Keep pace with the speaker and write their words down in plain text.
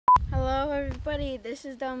everybody, this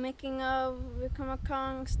is the making of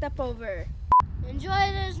Wikwemikong Step Over.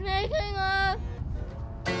 Enjoy this making of.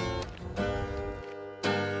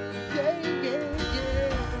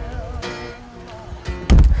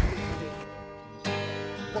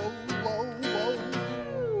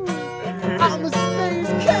 I'm a space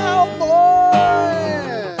cowboy,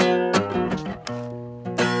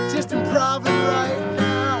 just improvising right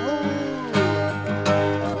now.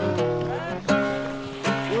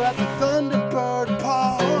 We're at the Thunderbird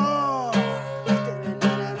Park,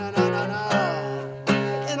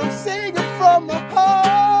 and I'm singing from my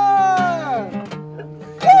heart.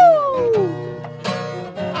 Woo!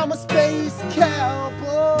 I'm a space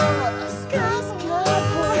cowboy, a space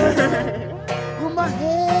cowboy, with my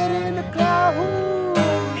head in the clouds,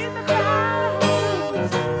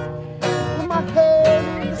 with my head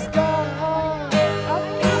in the sky,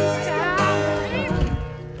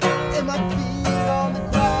 and my feet on the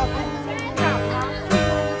ground.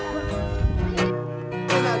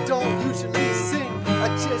 And I don't usually sing, I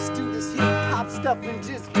just do this hip hop stuff and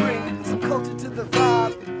just bring some culture to the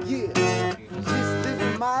vibe. Yeah, just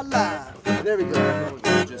living my life. There we go.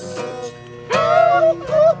 Just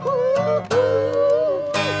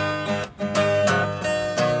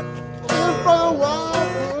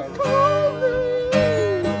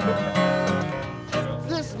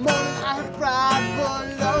this morning I fried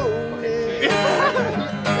bologna.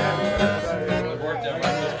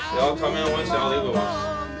 Y'all come in once, y'all leave it once.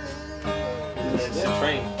 It's a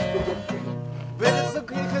train. But it's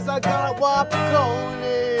okay cause I got a Wapikoni.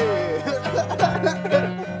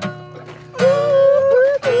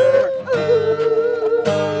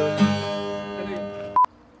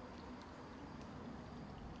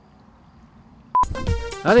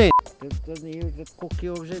 Allez, the cookie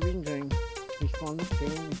of the window. Fish from the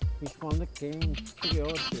king, fish from the king. Sticky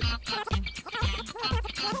orchard.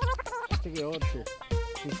 Sticky orchard.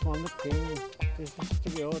 Fish from the king, fish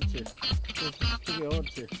sticky orchard. Fish sticky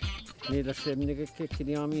orchard. Nella scemne che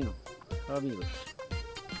chiediamo, amico.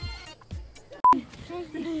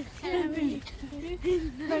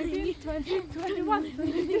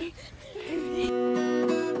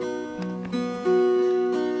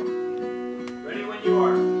 Ready when you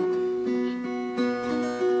are.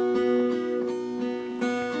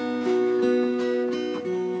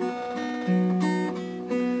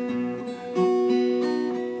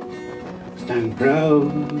 Stand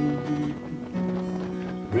proud,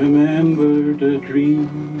 remember the dream,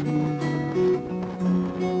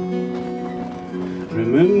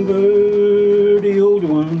 remember the old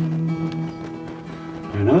ones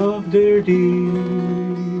and of their deeds,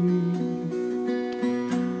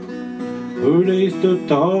 for they stood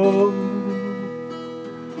tall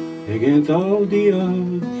against all the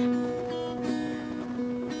odds,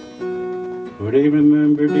 for they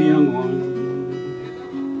remember the young ones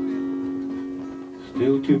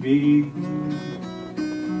still to be.